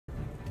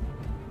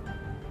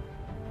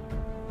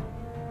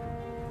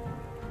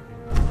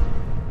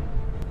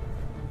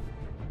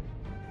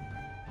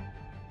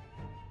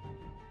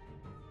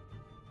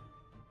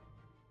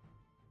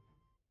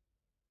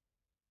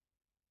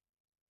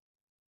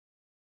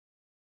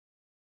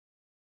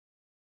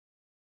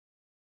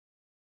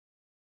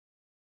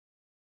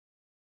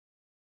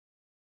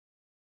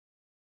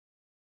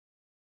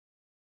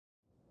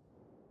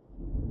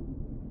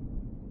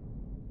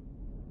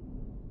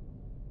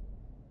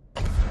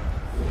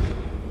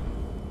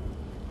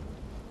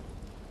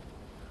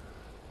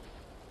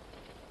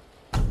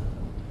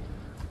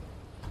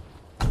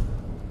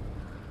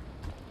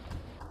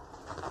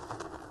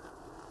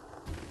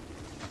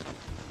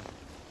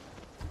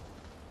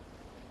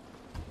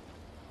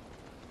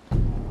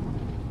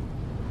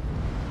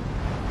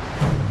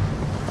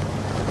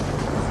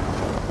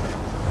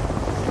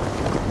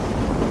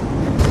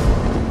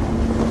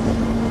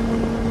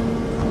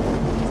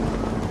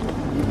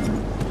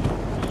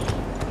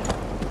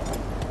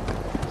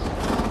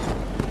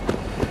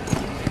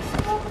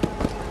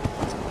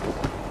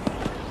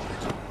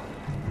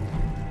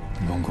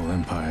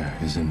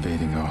is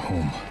invading our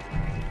home.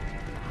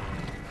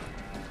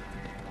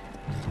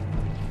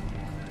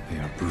 They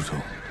are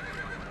brutal,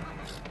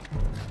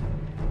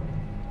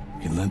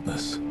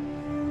 relentless,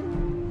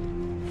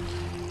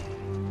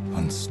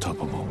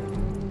 unstoppable.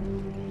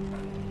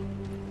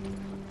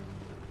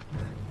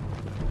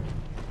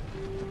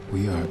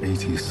 We are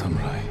 80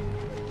 samurai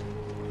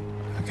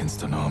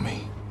against an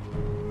army,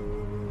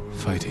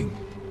 fighting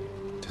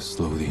to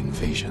slow the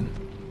invasion.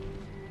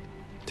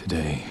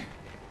 Today,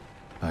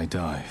 I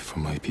die for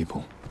my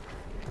people.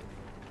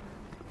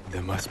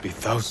 There must be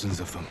thousands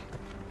of them.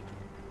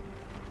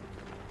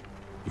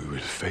 We will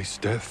face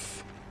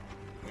death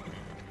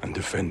and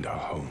defend our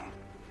home.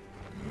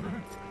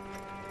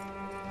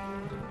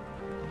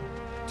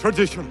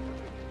 Tradition,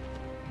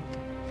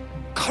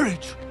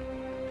 courage,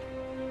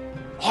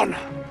 honor.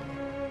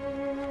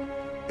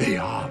 They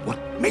are what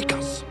make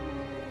us.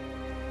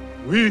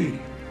 We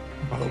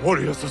are the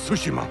warriors of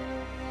Tsushima.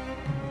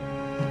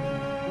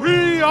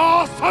 We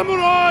are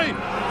samurai!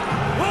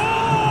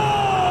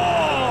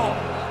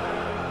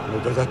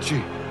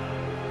 Nodadachi,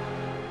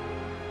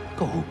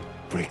 go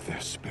break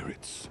their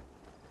spirits.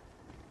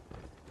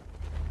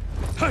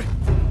 Hey!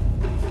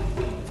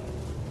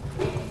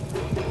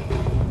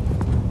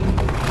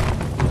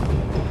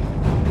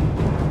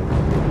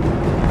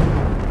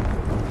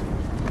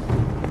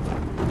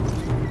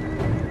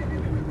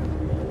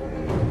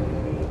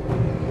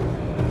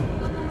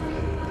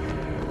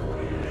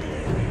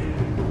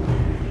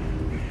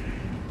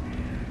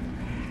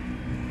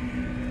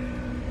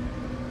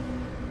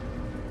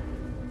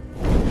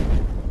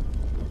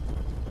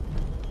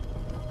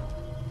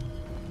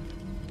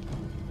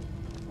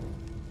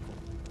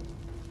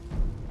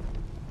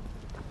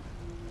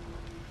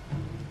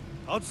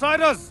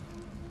 Outsiders!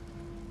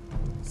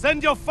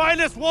 Send your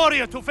finest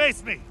warrior to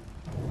face me!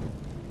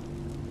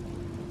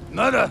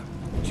 Nada,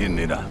 Jin.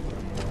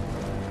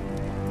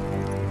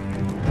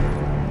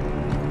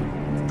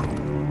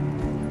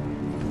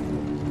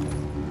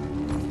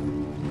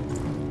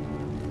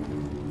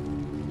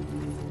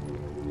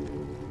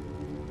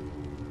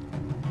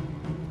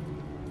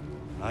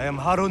 I am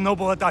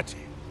Harunobu Adachi,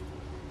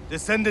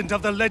 descendant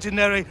of the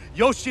legendary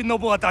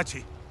Yoshinobu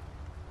Adachi.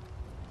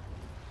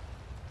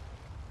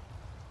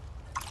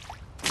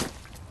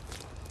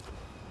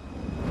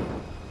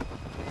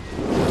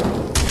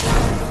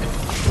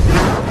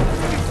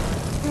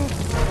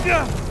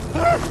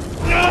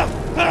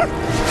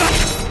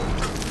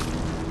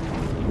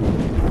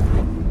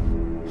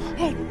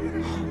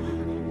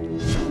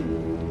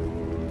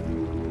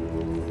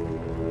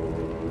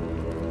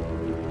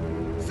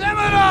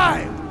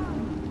 Samurai!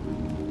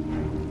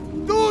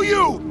 Do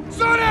you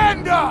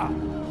surrender?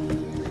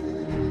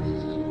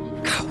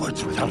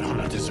 Cowards without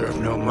honor deserve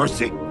no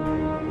mercy.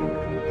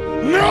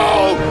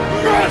 No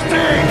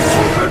mercy!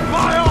 Open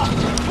fire!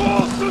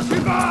 For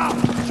Tsushima!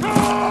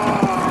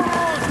 Charge!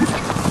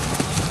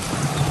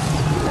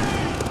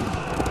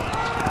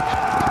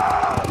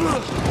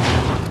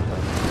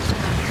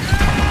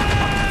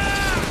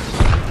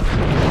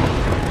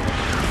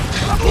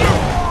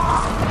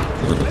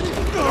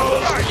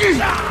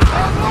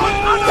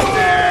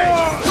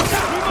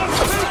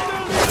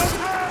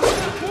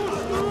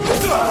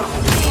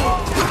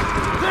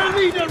 Their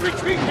leader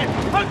retreated!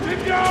 Hunt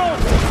him down!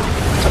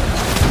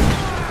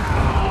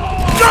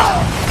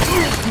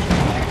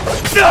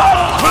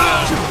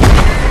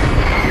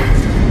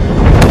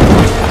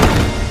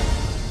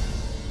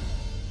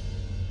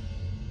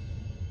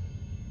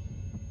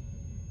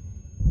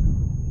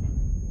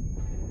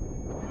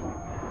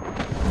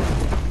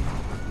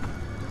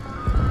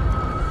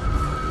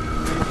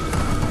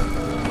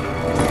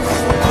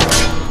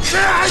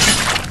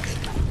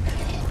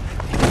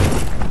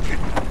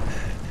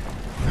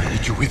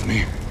 With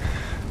me.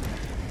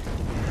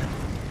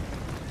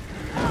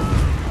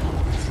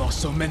 We've lost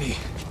so many.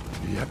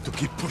 We have to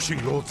keep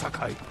pushing, Lord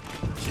Sakai,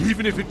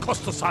 even if it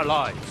costs us our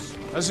lives.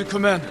 As you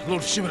command,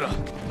 Lord Shimura.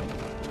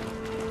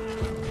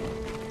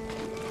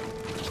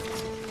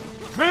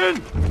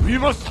 Men, we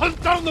must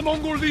hunt down the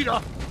Mongol leader.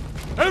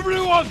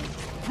 Everyone,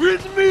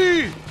 with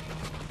me!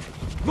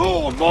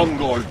 No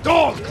Mongol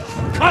dog!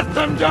 Cut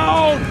them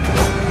down!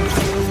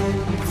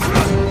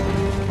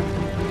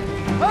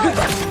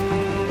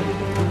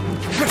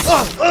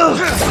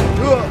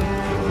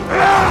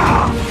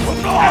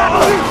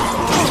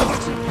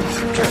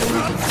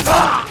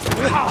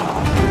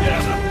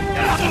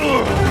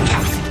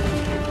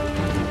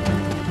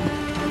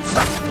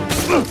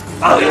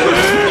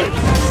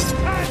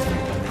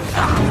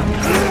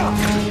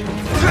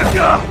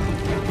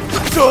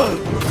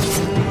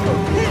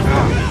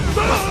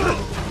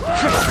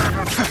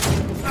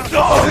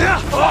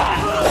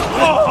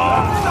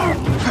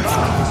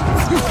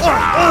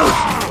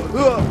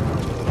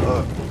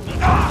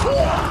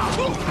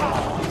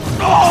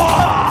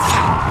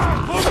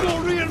 Mongol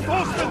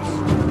reinforcements!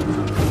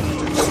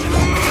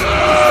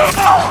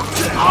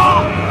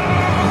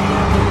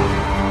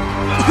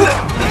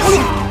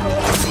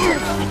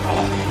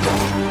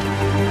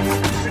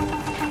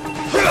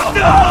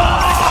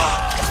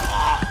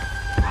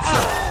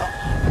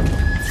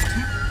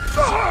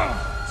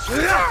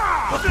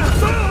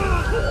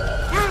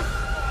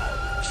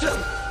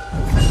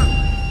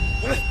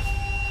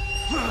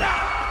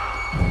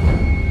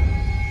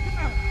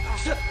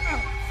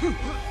 We're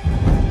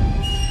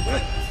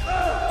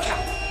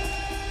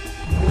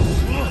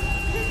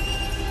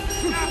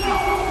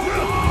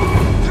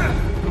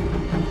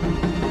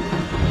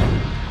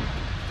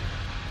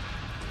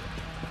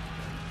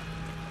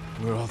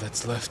all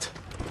that's left.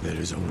 There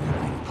is only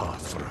one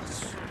path for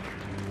us.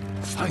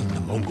 Find the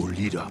Mongol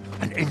leader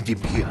and end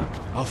him here.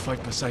 I'll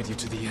fight beside you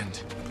to the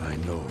end. I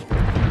know.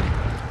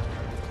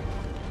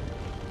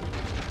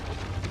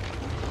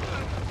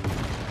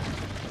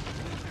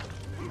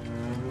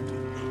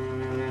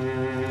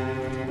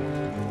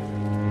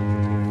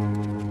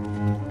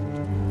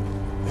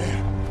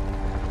 There.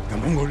 The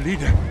Mongol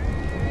leader.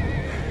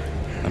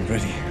 I'm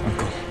ready,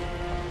 Uncle.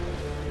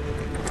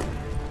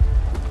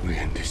 We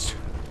end this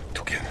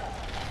together.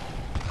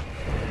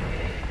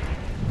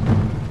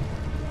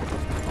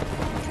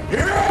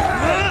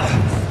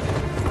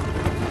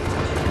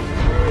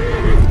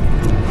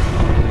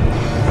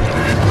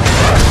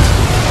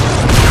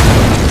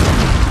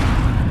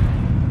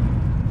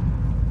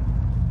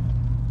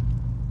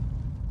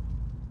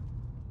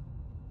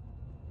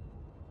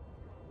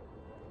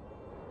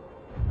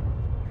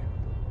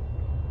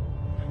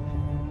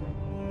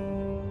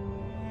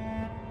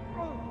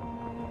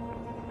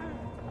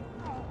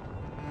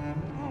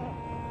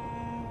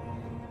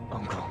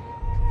 Uncle.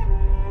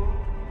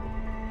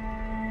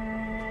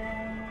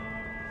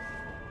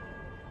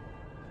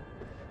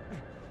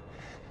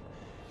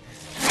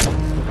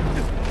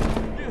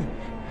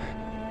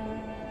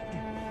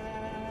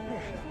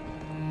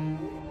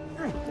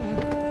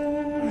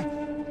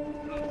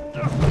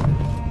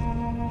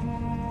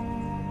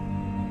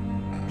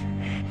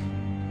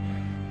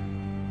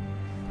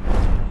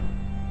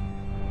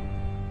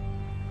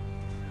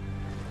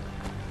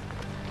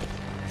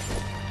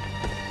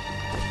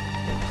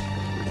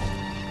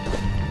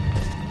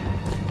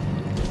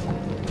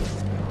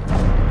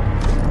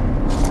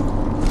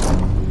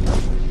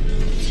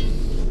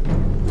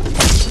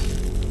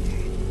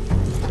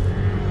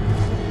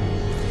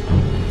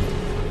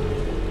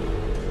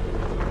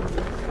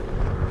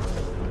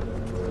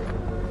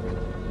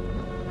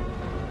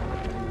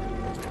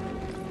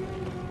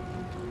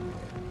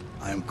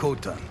 I am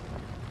Khotan,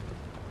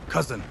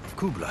 cousin of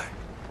Kublai,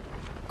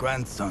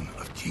 grandson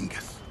of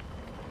Genghis.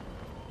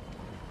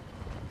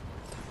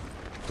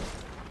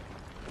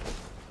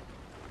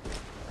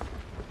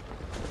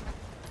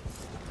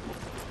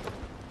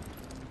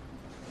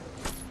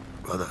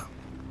 Brother,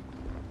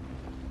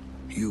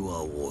 you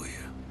are a warrior.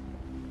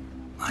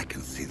 I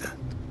can see that.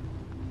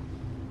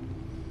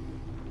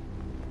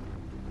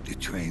 You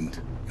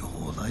trained your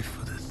whole life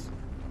for this.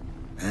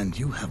 And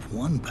you have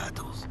won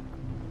battles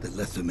that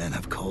lesser men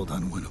have called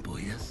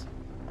unwinnable, yes?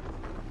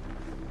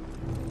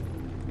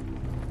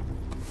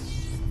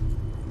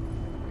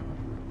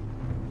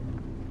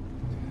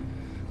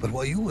 But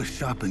while you were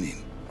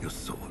sharpening your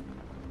sword,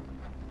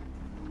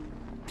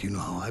 do you know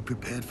how I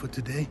prepared for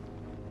today?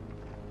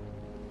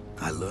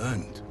 I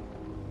learned.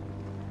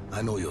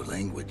 I know your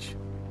language,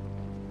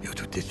 your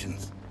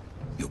traditions,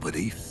 your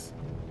beliefs,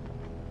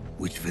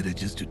 which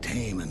villages to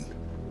tame and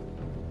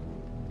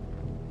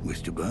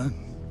which to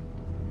burn.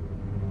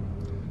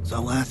 So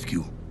I'll ask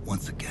you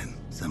once again,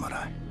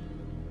 Samurai.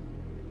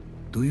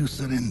 Do you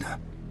surrender?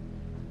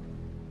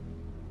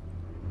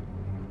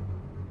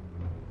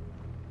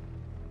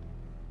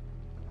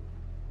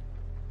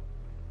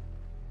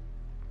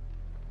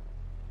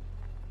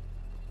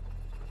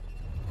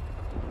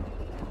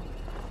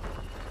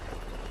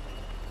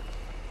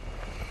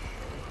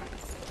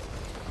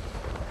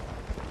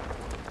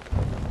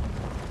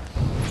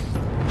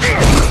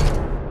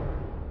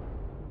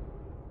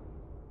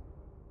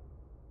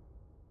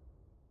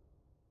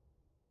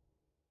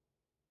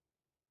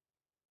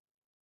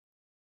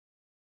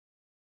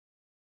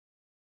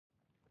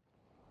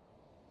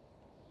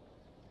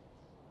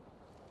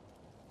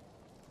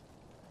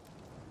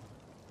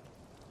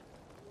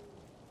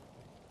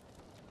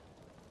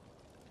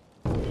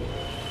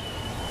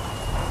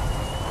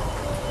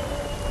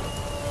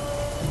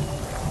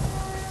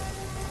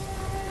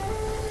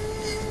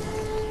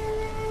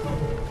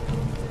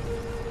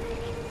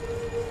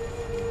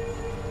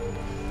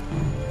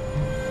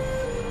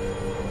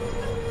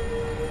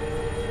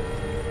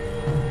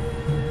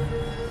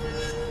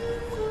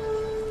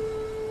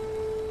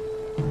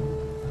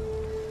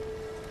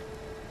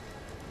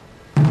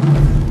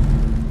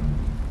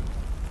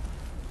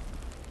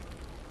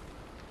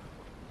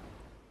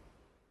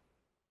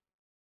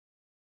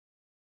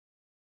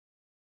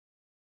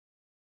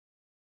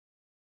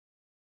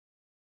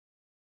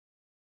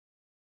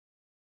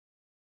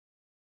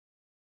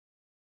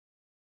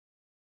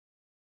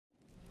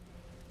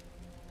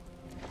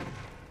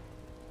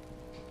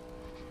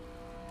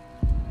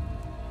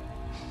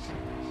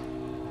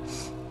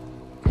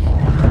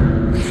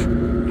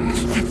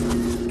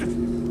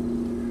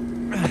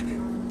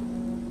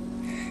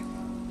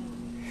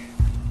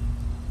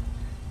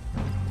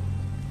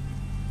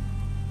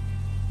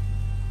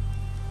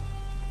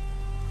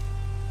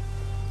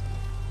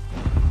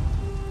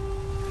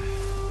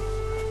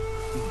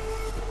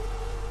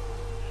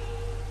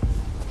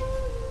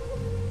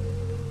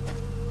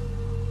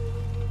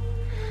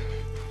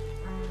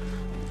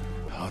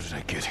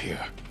 get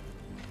here?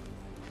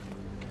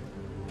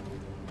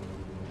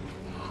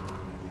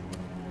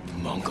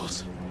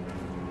 Mongols.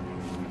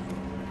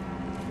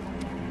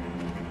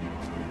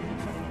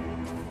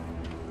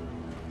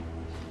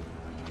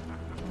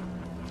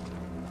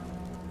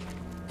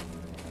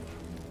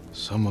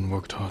 Someone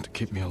worked hard to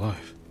keep me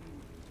alive.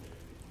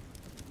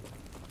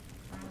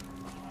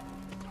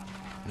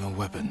 No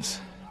weapons,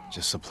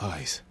 just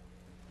supplies.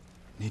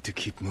 Need to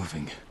keep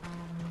moving.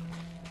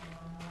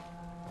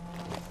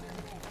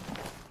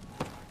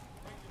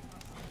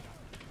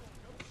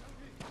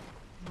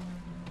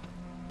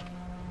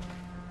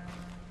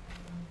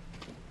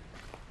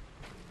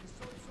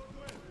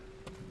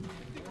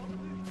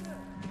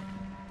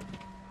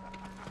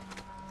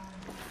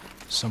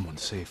 Someone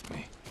saved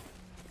me.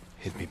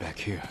 Hid me back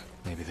here.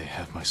 Maybe they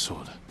have my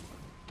sword.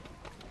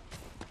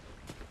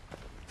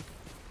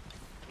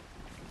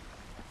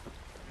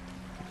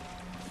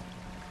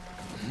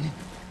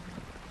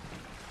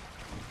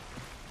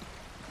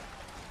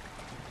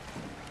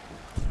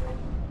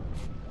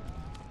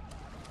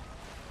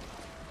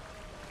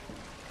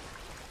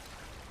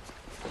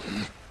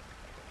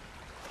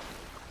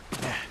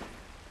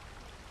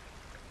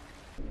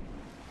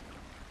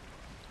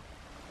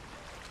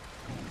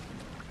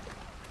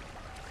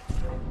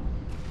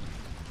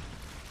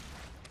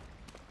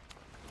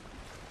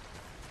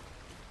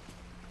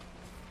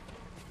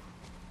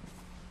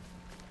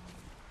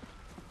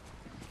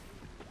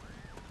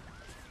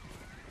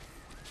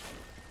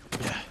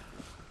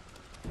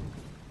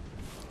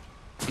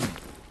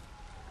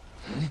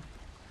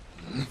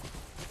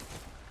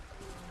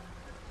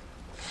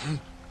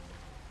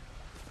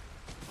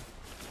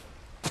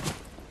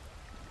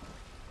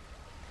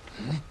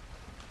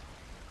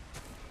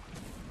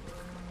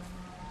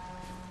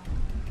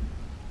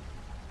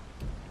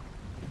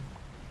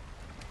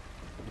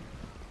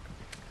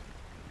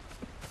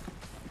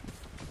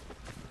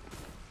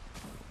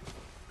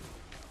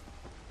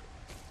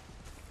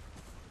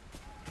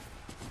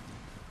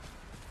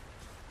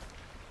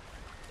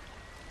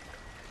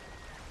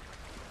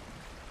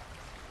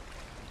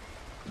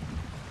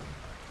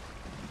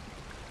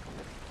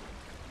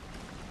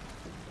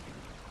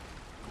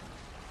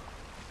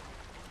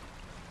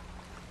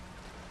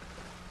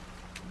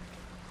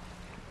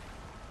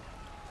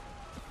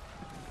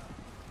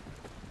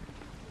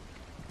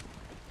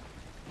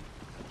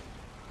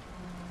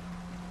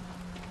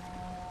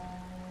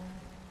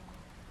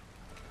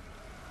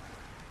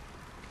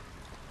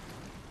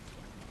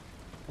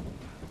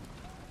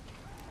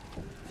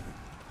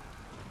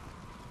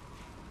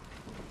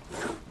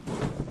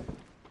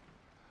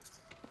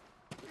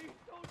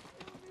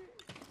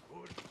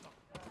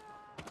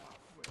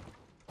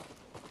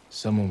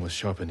 Someone was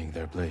sharpening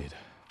their blade.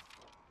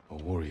 A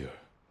warrior.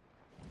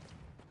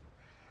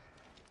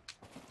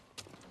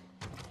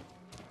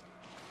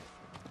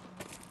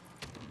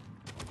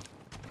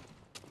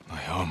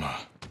 My armor.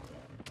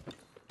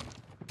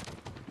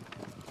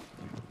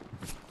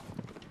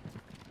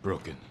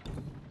 Broken.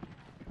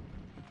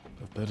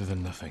 But better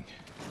than nothing.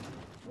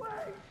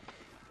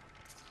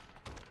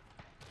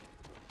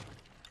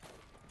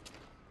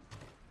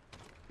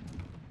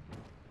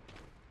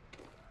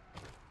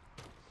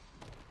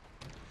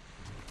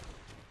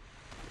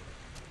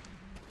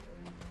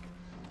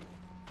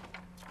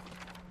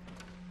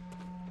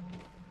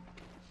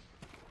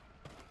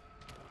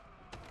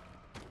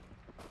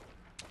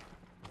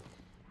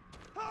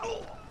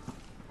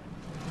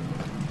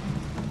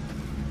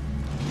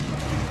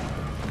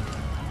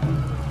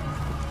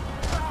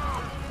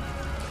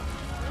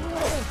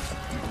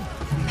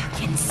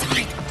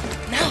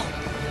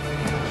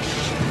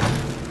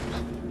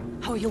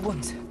 How are your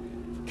wounds?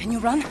 Can you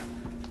run?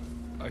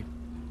 I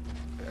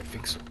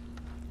think so.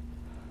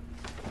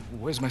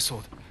 Where's my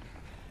sword?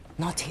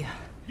 Not here.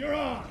 You're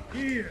on!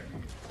 Here!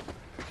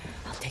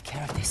 I'll take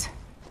care of this.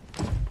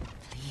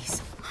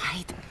 Please,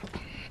 hide.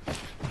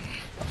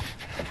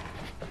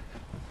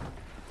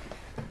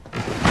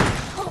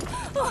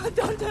 Oh,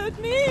 don't hurt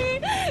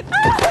me!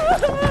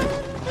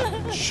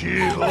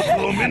 Shield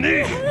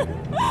Lumini!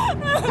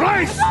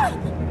 Rice! I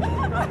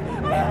have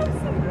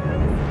surprise!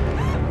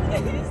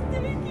 Please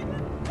take it.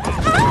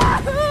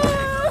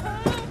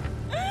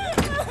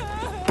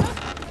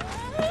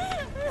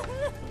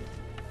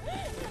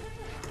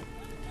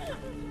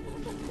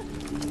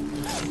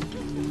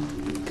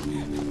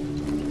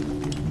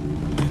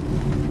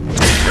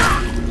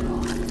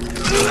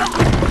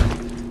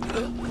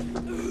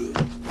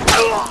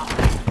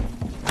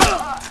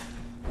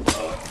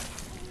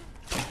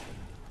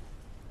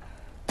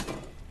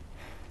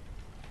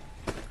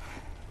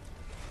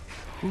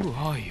 Who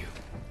are you?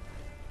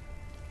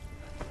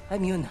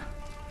 I'm Yuna.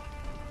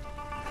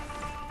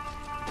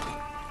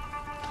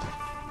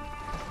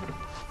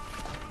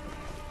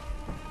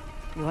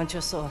 You want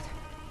your sword?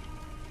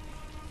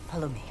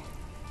 Follow me.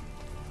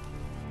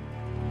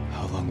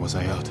 How long was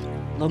I out?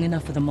 Long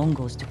enough for the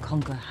Mongols to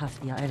conquer half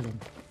the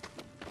island.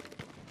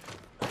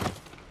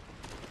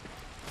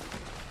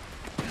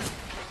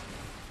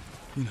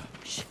 Yuna.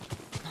 Shh,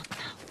 not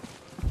now.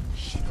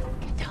 Shh,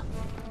 get down.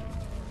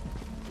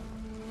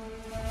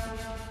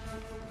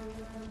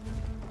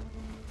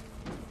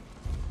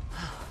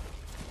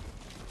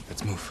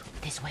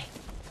 This way.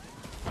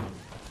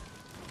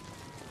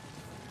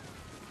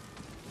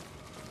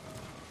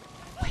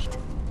 Wait.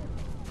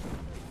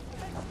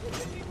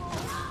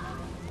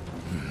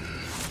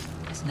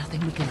 There's nothing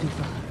we can do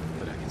for her.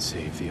 But I can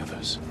save the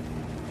others.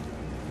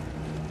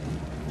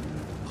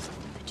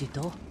 The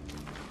Jito?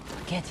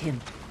 Get him.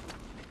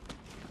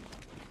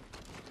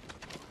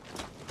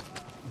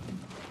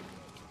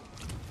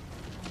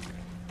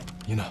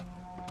 Yuna,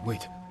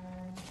 wait.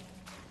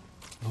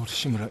 Lord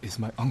Shimura is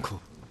my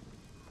uncle.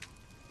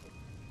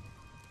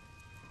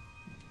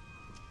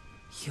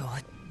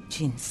 You're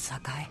Jin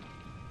Sakai?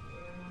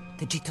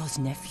 The Jito's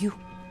nephew?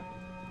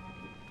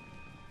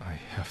 I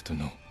have to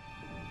know.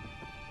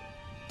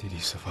 Did he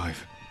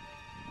survive?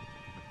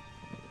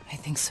 I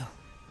think so.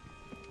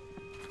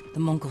 The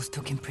Mongols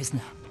took him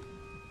prisoner.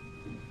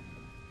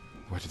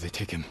 Where did they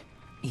take him?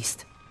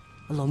 East,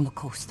 along the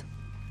coast.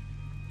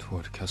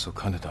 Toward Castle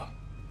Kaneda.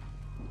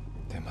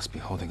 They must be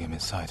holding him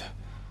inside,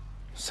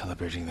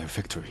 celebrating their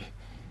victory.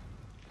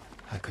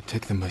 I could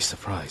take them by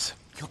surprise.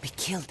 You'll be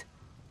killed.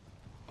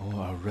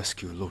 Or I'll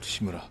rescue Lord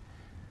Shimura.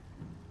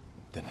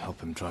 Then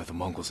help him drive the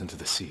Mongols into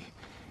the sea.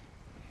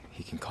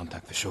 He can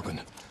contact the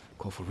Shogun,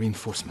 call for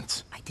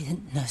reinforcements. I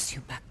didn't nurse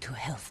you back to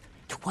health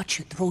to watch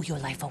you throw your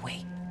life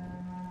away.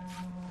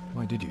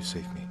 Why did you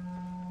save me?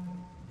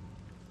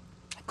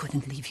 I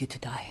couldn't leave you to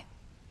die.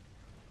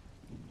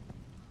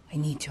 I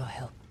need your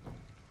help.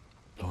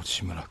 Lord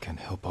Shimura can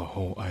help our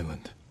whole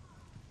island.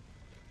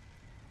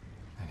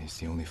 And he's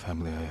the only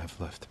family I have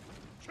left.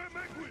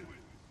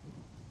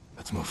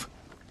 Let's move.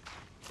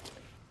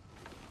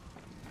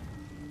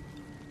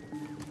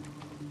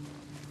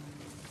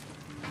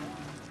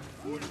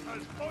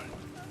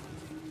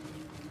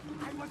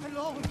 I was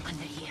alone.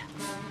 Under here.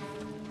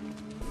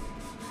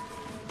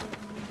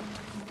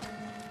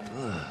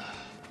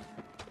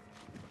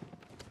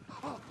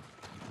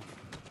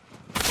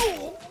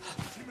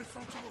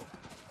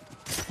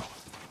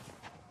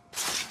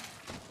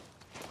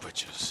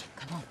 Witches.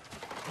 Come on.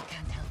 We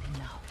can't help him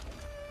now.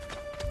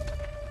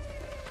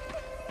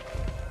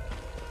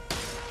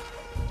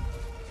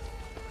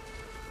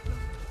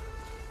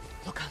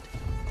 Look out.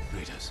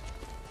 Raiders.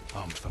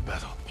 Armed for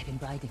battle. They've been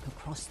riding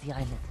across the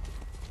island.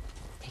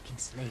 Taking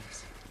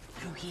slaves.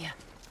 Through here.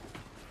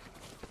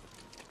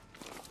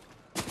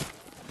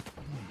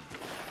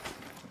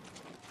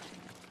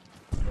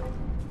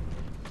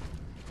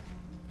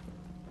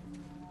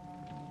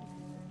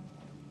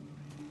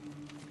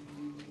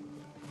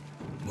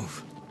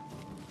 Move.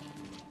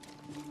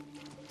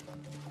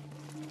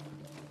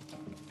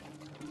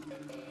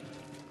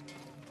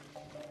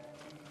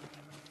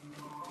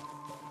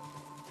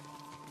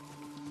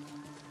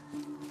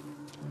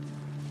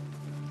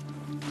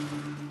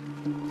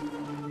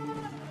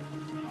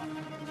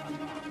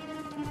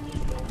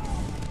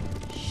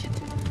 Shit.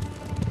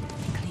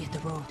 They cleared the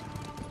road.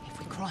 If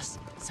we cross,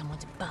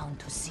 someone's bound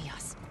to see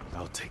us.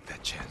 I'll take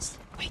that chance.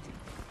 Wait.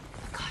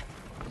 God.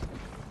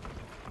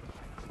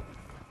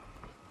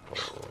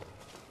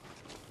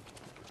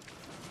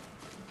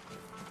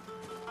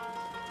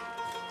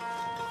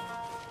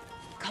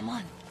 Come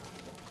on.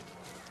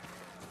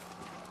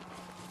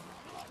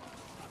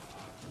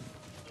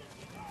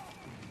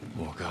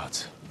 More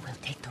guards. We'll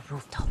take the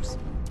rooftops.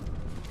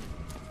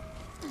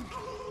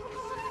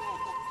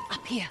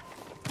 Up here.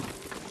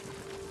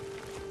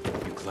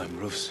 You climb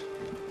roofs,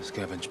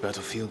 scavenge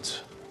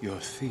battlefields. You're a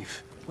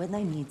thief. When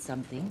I need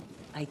something,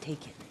 I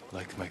take it.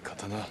 Like my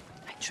katana.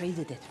 I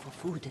traded it for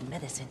food and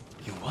medicine.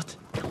 You what?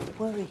 Don't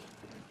worry.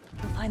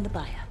 You'll find the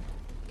buyer.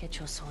 Get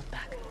your sword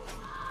back.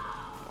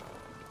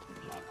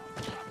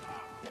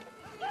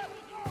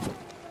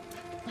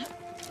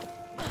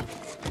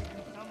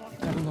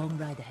 You have a long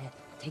ride ahead.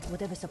 Take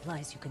whatever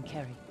supplies you can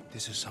carry.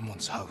 This is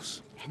someone's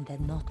house. And they're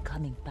not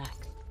coming back.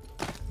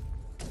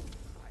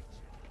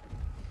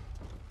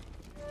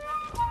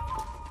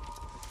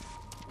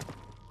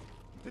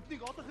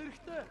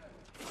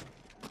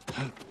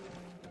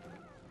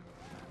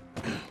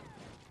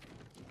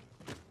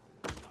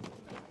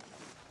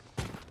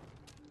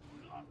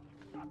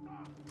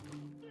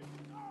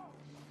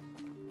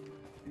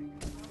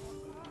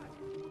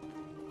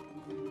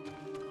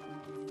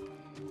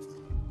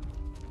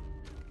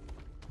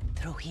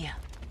 Through here.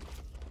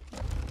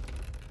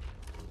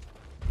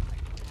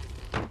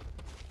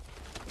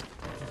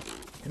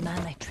 The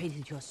man I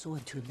traded your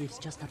sword to lives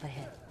just up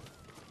ahead.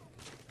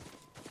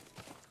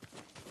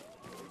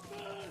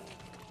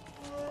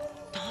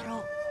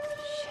 Taro!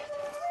 Shit.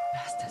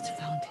 Bastards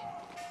found him.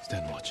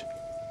 Stand watch.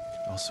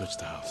 I'll search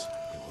the house.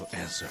 We will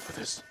answer for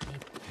this.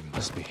 He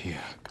must be here.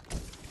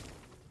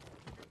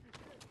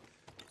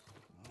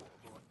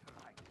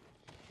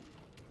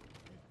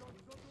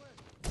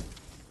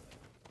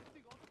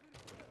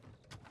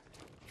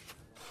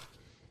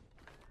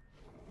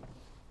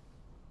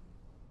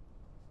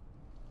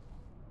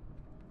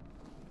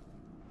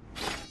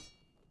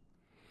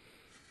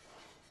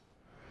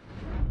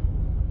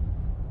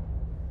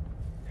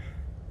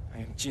 I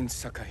am Jin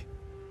Sakai,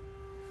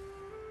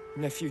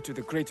 nephew to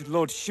the great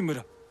Lord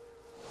Shimura.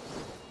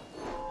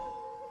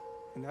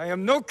 And I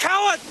am no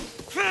coward!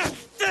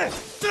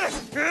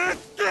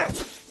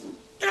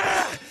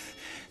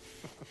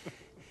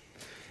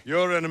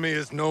 Your enemy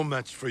is no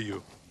match for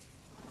you.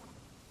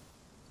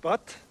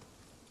 But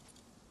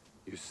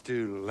you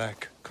still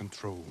lack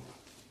control.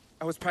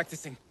 I was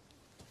practicing.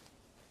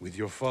 With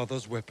your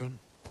father's weapon?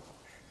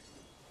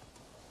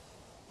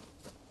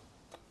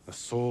 The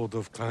sword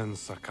of Clan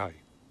Sakai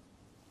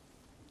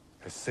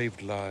has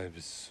saved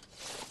lives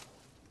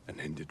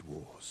and ended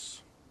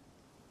wars.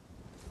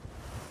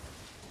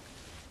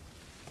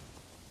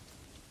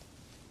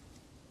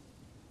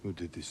 Who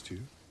did this to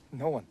you?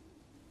 No one.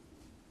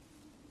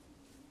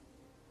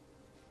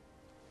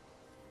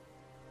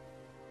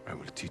 I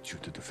will teach you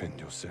to defend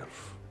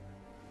yourself.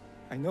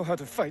 I know how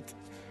to fight.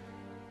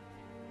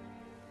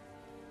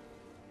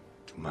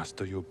 To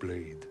master your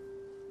blade,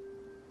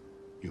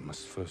 you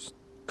must first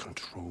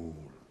control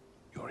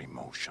your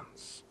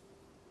emotions.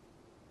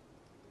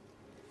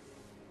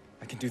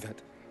 I can do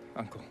that,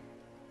 Uncle.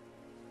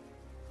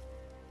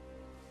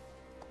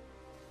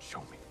 Show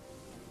me.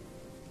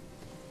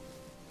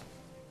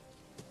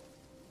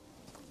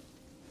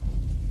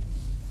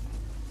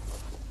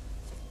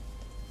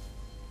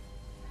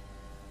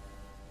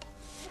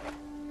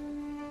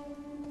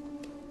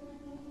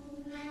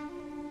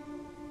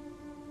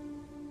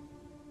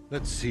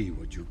 Let's see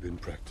what you've been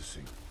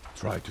practicing.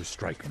 Try to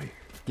strike me.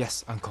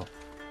 Yes, Uncle.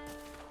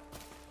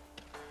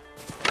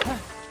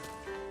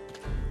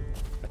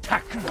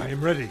 Attack! I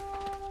am ready.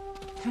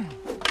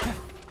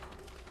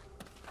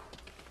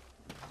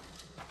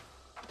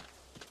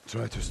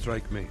 Try to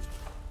strike me.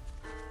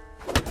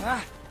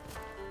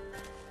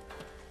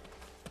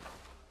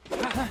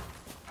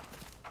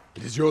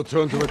 It is your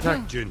turn to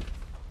attack, Jin.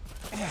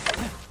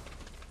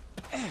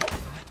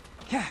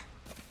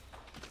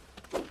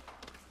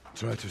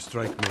 Try to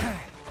strike me.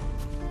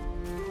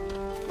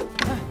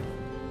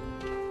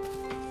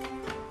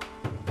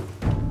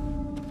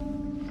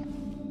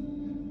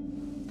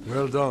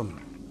 Well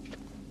done.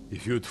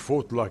 If you'd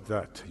fought like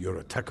that, your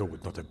attacker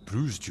would not have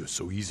bruised you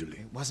so easily.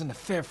 It wasn't a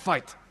fair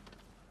fight.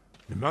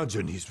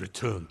 Imagine he's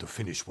returned to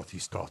finish what he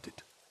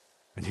started.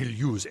 And he'll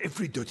use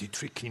every dirty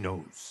trick he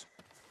knows.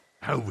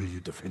 How will you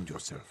defend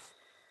yourself?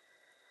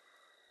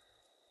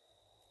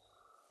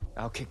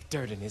 I'll kick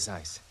dirt in his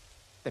eyes,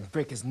 then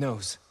break his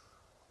nose.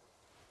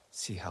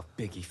 See how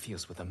big he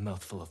feels with a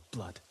mouthful of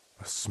blood.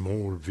 A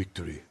small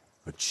victory,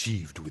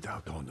 achieved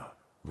without honor.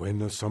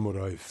 When a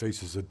samurai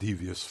faces a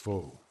devious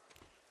foe,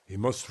 he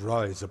must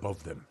rise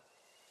above them,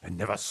 and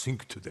never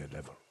sink to their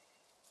level.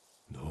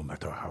 No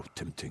matter how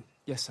tempting.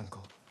 Yes,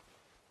 Uncle.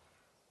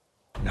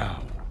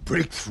 Now,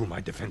 break through my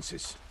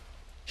defenses.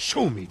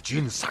 Show me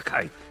Jin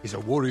Sakai is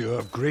a warrior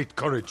of great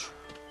courage.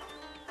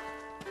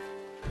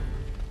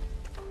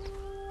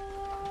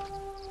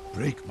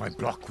 Break my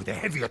block with a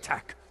heavy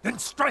attack, then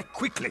strike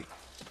quickly.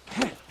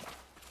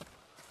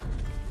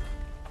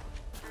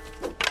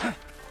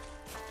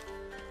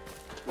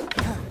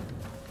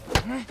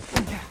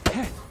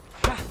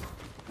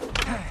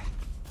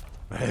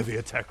 A heavy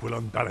attack will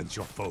unbalance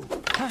your foe.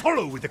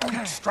 Follow with a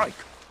quick strike.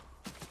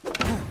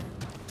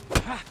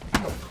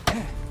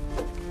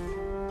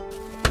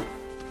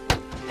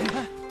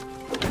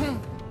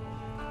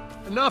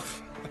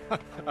 Enough!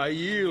 I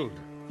yield.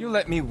 You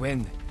let me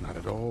win. Not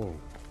at all.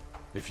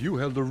 If you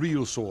held a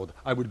real sword,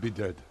 I would be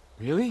dead.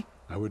 Really?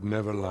 I would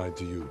never lie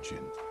to you,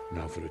 Jin.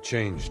 Now for a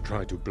change,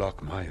 try to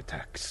block my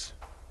attacks.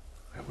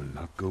 I will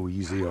not go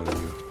easy on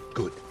you.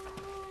 Good.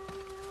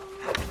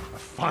 A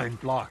fine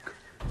block.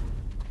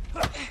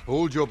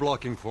 Hold your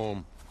blocking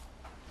form.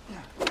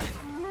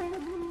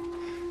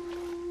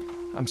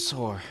 I'm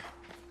sore.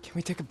 Can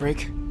we take a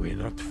break? We're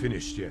not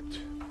finished yet.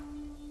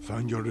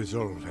 Find your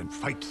resolve and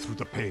fight through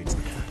the pain.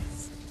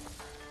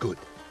 Good.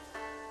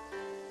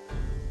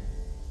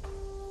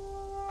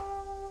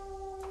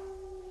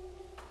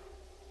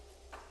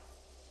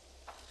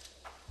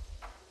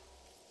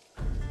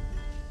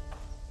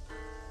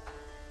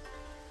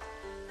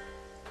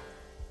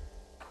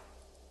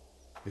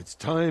 It's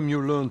time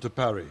you learn to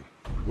parry.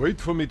 Wait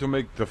for me to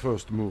make the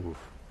first move.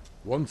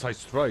 Once I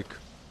strike,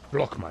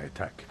 block my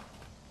attack.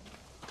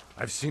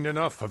 I've seen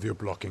enough of your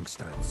blocking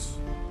stance.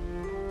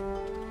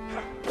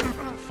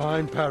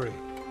 Fine parry.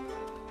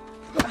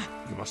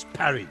 You must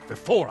parry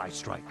before I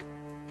strike.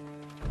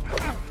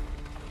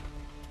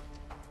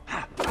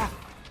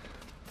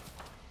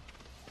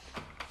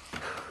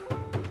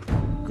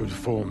 Good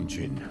form,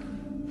 Jin.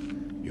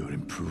 You're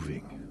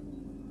improving.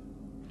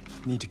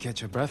 Need to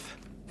catch your breath?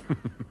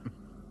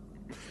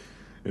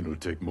 It'll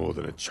take more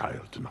than a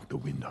child to knock the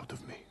wind out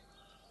of me.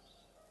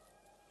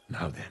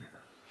 Now then,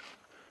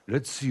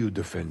 let's see you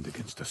defend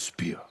against a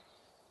spear.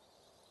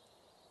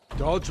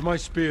 Dodge my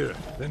spear,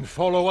 then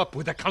follow up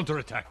with a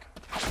counterattack.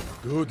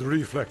 Good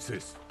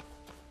reflexes.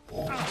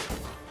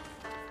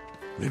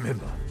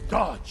 Remember,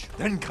 dodge,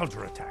 then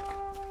counterattack.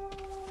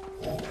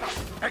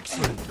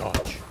 Excellent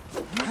dodge.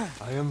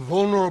 I am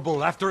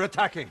vulnerable after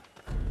attacking.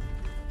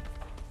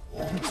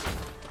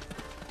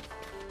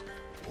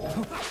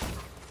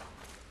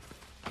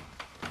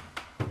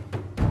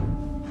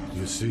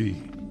 You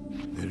see,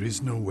 There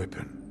is no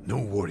weapon, no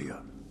warrior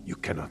you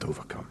cannot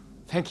overcome.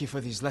 Thank you for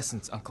these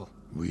lessons, Uncle.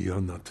 We are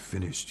not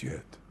finished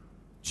yet.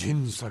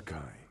 Jin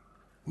Sakai,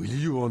 will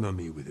you honor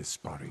me with a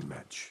sparring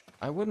match?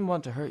 I wouldn't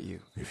want to hurt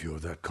you. If you're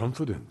that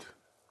confident,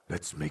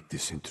 let's make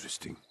this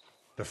interesting.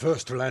 The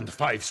first to land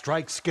 5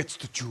 strikes gets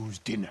to choose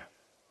dinner.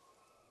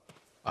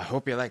 I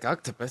hope you like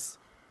octopus.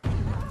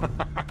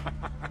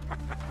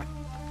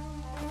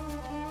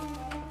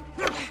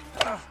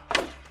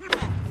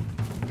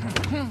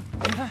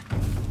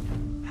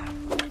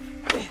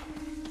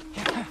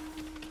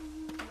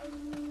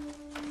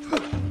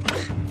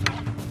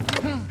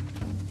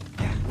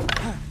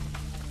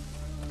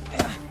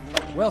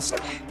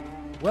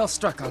 Well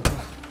struck, Uncle.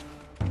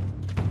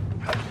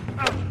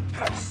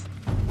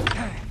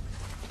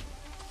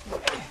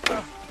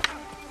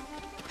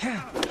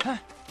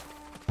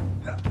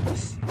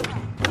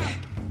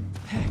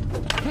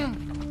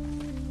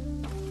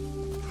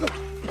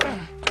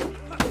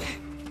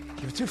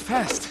 You're too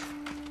fast.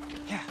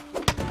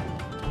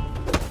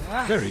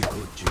 Very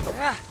good, Jin.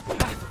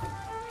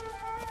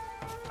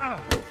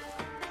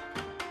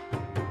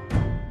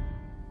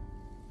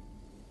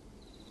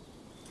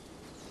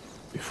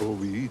 Before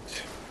we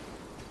eat,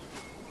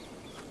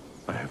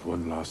 I have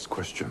one last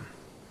question.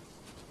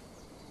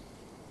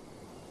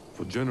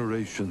 For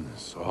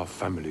generations, our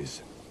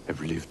families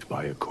have lived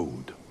by a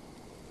code.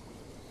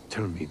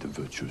 Tell me the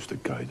virtues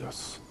that guide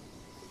us.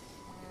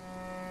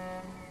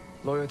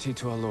 Loyalty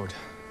to our Lord.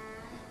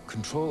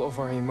 Control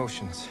over our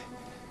emotions.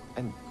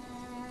 And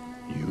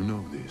You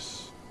know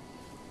this.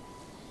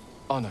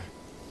 honor.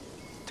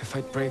 To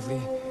fight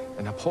bravely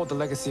and uphold the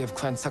legacy of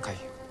Clan Sakai.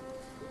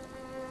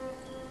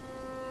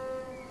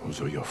 Those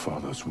are your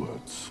father's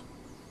words.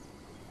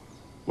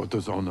 What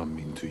does honor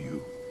mean to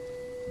you?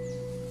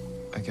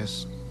 I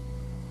guess...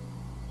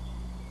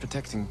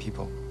 protecting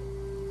people.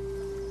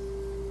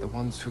 The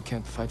ones who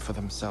can't fight for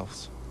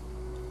themselves.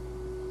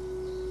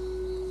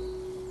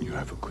 You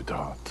have a good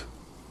heart.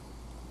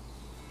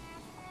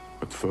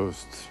 But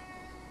first,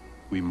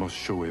 we must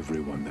show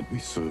everyone that we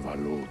serve our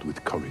Lord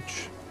with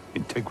courage,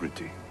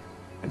 integrity,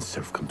 and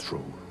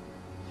self-control.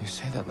 You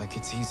say that like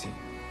it's easy.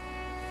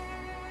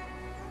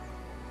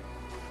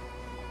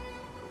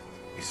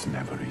 It's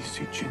never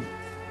easy, Jin.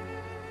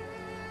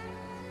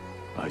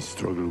 I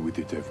struggle with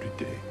it every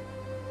day.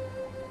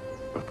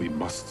 But we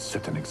must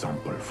set an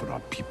example for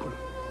our people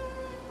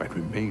by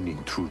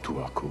remaining true to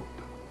our code.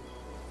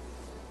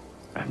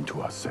 And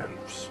to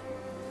ourselves.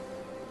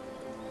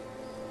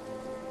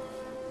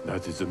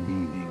 That is the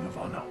meaning of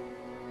honor.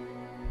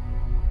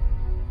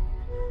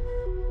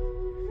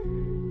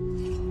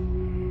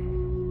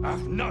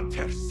 I've not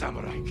her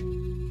samurai.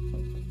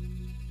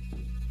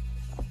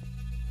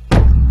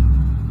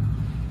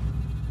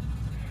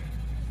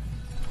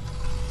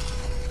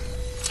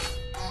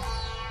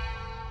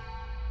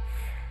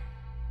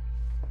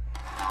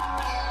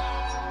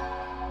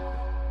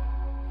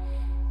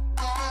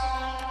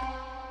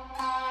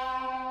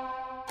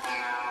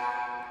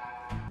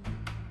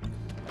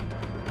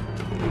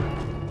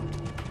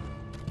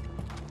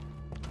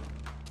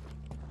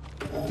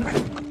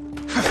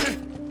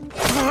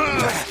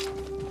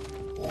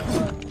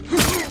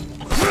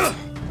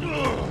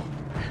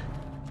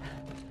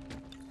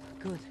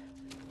 Good.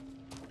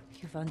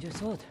 You found your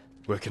sword.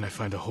 Where can I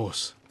find a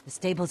horse? The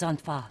stables aren't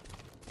far.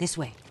 This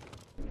way.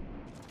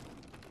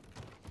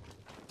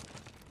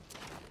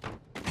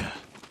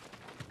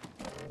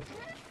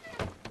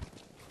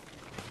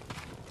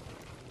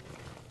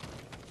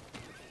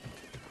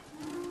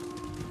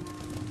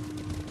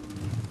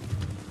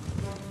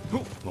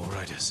 More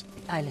riders.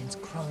 The island's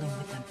crawling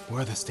with them.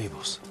 Where are the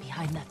stables?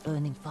 Behind that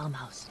burning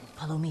farmhouse.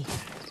 Follow me.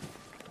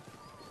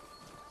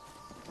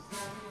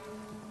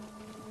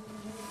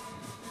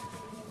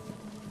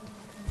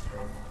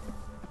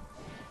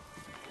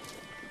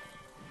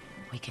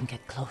 We can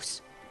get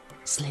close,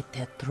 slit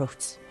their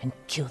throats, and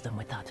kill them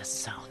without a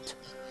sound.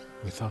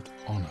 Without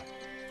honor.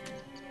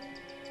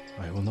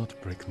 I will not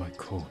break my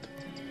code.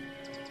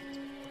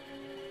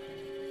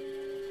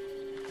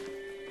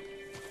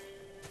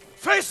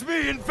 Face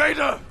me,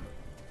 invader!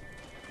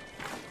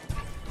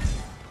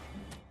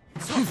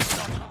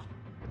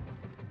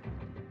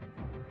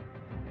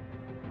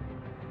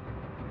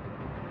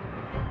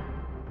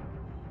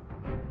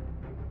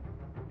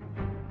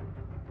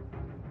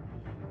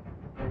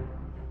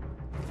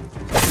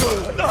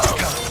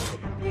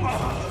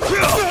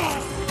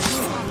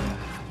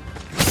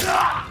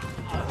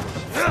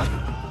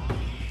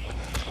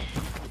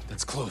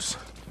 That's close.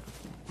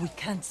 We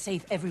can't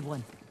save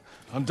everyone.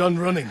 I'm done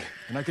running,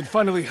 and I can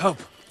finally help.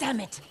 Damn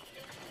it!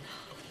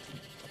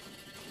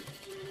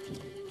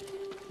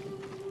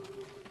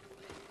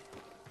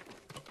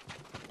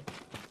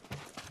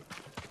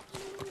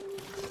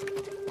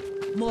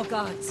 More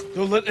guards.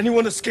 Don't let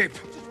anyone escape.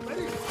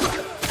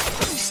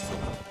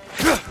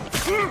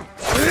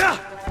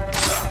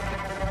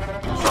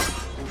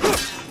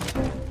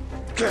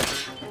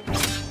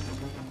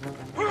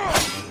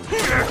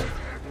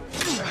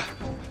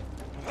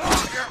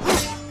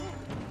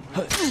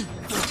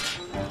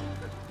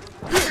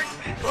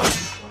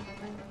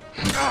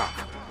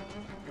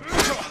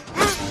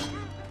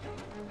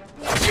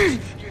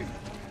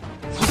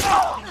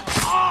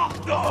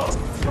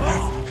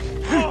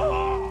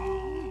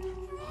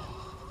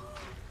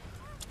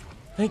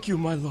 Thank you,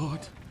 my lord.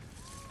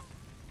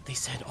 They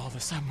said all the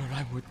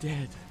samurai were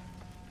dead.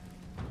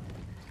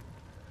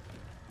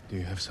 Do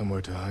you have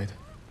somewhere to hide?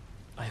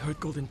 I heard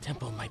Golden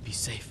Temple might be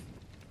safe.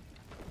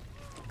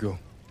 Go.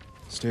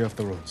 Stay off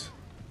the roads.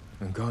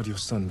 And guard your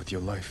son with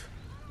your life.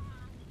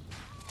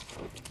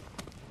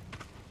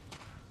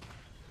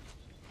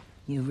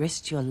 You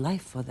risked your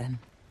life for them.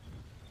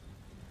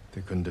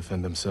 They couldn't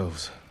defend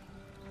themselves.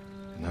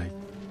 And I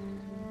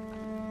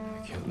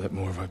can't let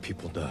more of our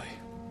people die.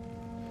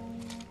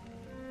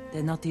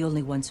 They're not the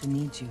only ones who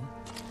need you.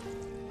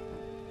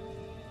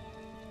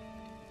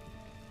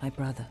 My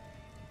brother.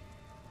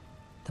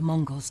 The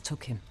Mongols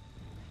took him.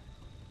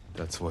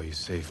 That's why you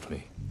saved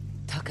me.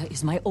 Taka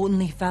is my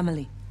only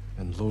family.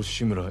 And Lord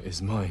ʻtsuʃiʻmɑː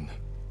is mine.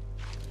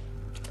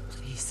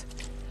 Please.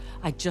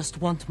 I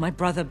just want my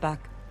brother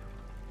back.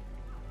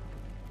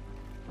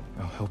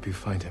 I'll help you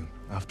find him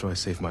after I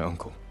save my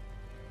uncle.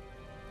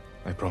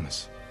 I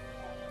promise.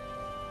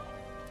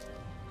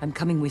 I'm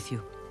coming with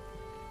you.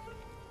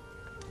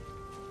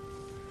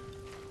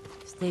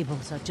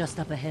 Stables are just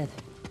up ahead.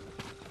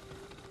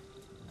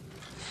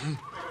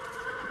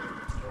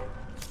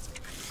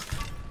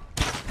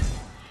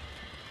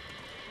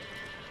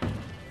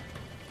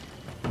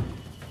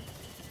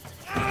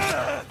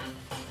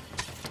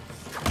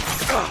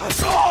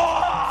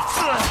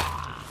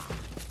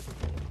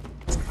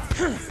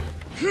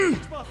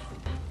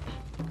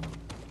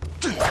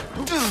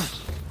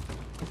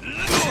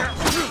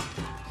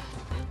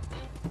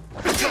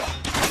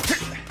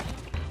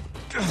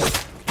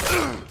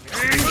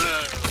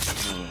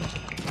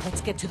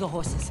 Let's get to the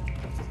horses.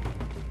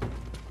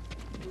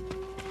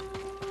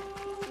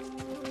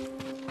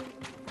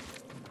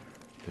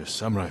 They're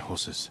samurai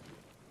horses.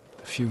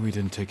 The few we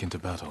didn't take into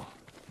battle.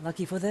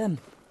 Lucky for them.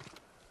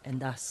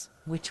 And us.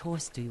 Which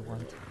horse do you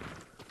want?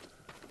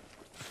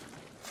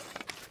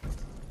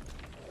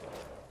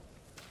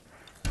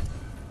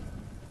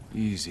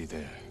 Easy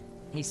there.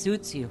 He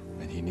suits you.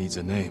 And he needs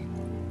a name.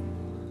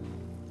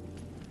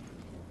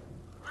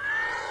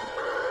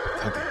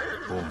 Taka,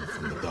 born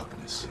from the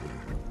darkness.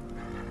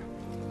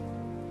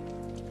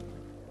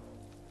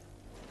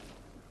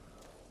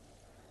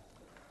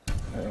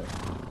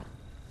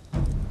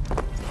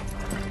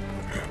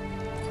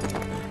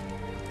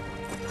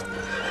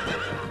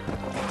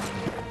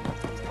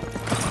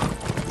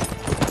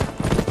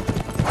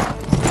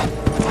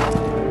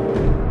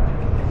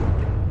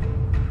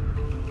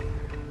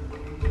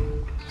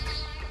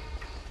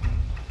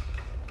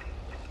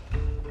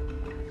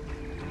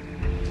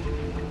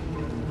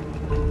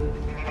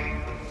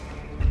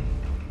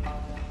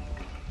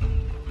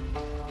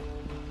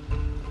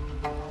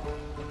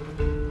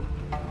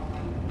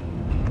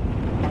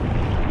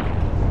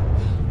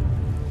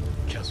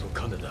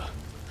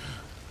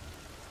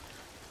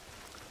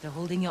 They're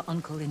holding your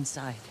uncle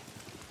inside.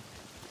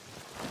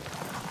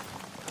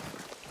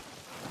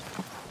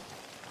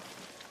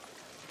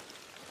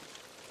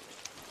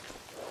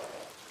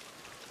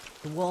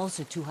 The walls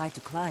are too high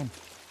to climb.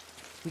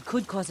 We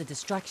could cause a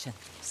distraction.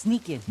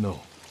 Sneak in.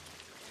 No.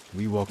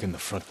 We walk in the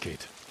front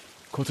gate.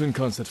 Khotun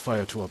Khan set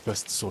fire to our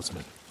best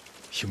swordsman.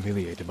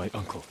 Humiliated my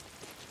uncle.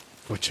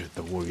 Butchered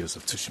the warriors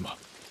of Tsushima.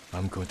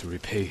 I'm going to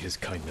repay his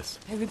kindness.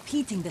 By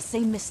repeating the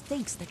same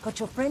mistakes that got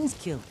your friends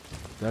killed.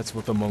 That's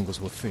what the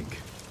Mongols will think.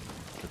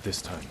 But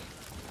this time,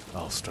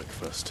 I'll strike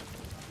first.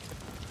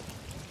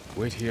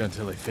 Wait here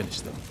until I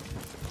finish them.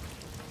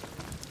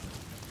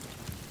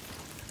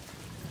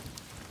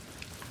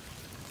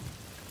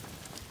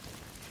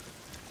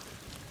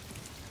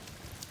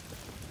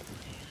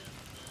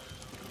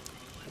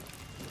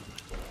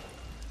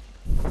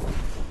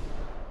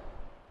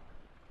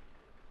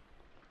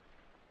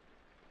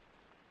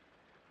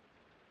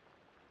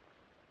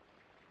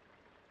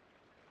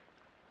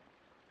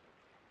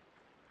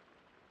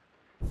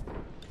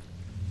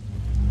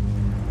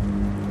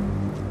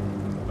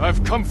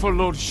 I've come for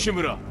Lord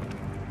ʻtsuʃiʻmɑː.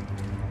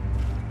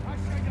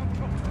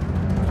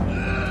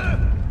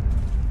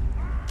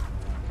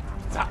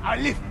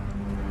 Alif,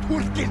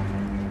 Turkin.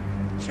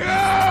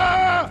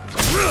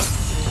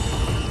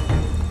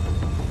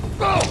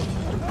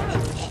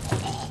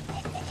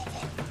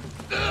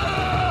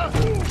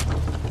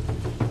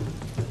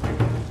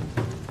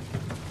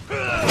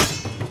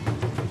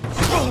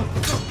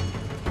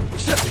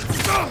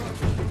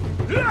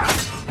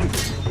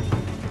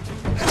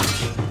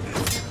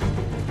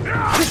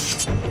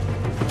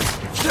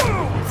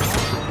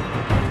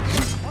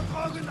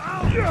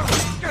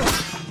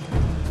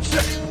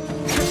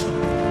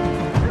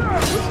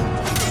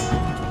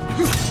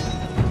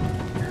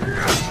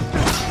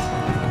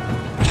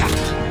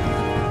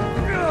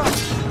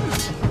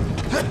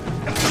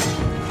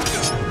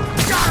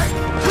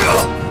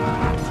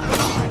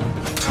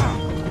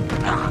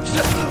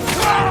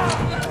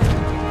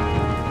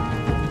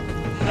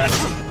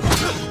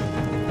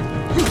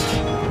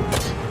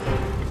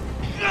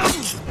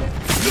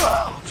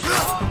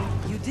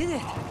 You did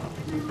it.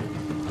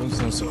 Don't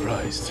sound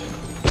surprised.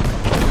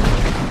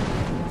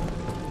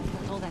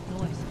 What's all that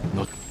noise?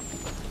 Not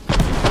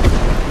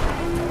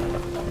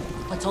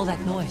What's all that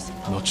noise?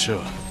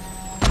 sure.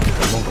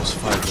 The Mongols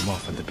fired them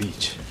off at the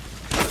beach.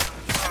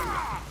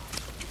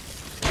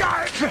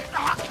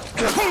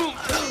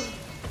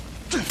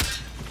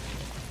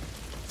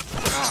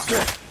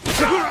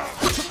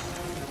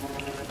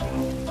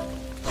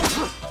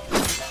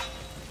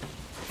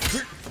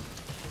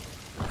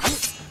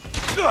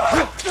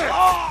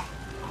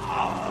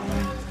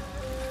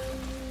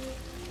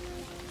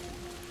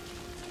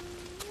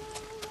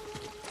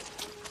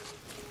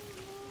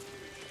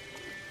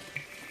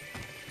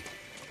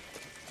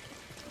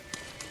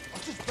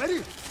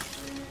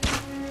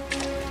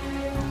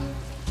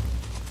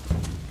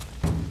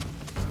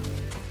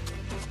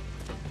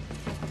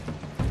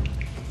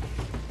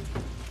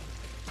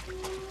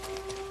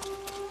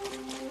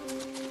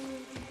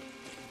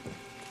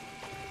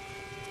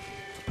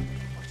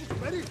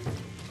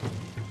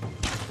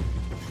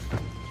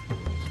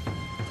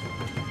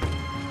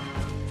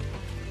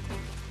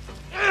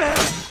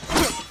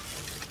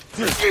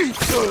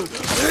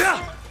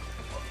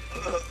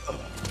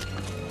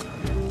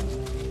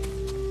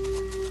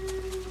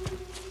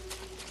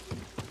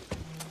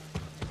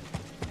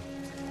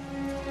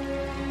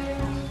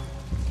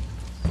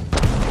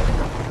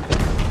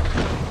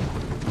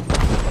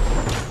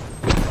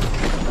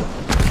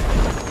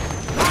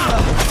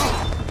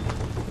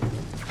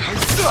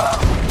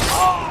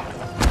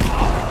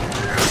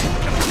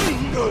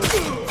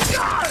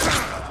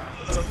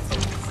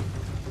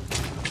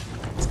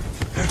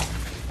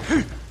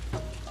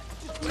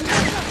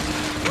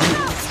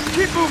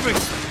 Keep moving!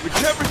 We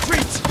can't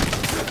retreat!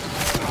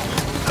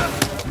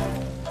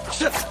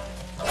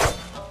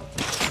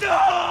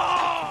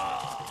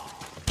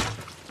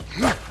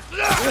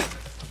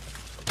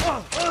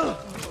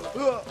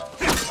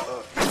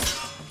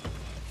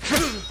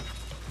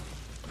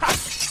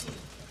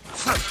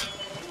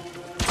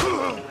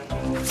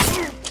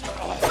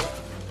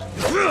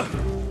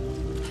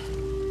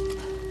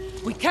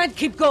 We can't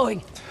keep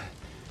going.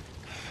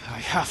 I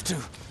have to.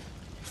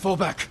 Fall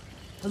back.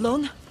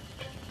 Alone?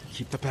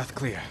 Keep the path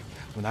clear.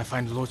 When I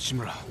find Lord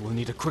Shimura, we'll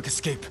need a quick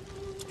escape.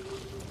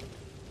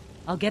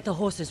 I'll get the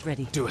horses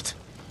ready. Do it.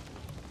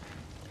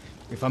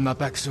 If I'm not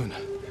back soon,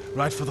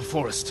 ride for the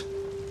forest.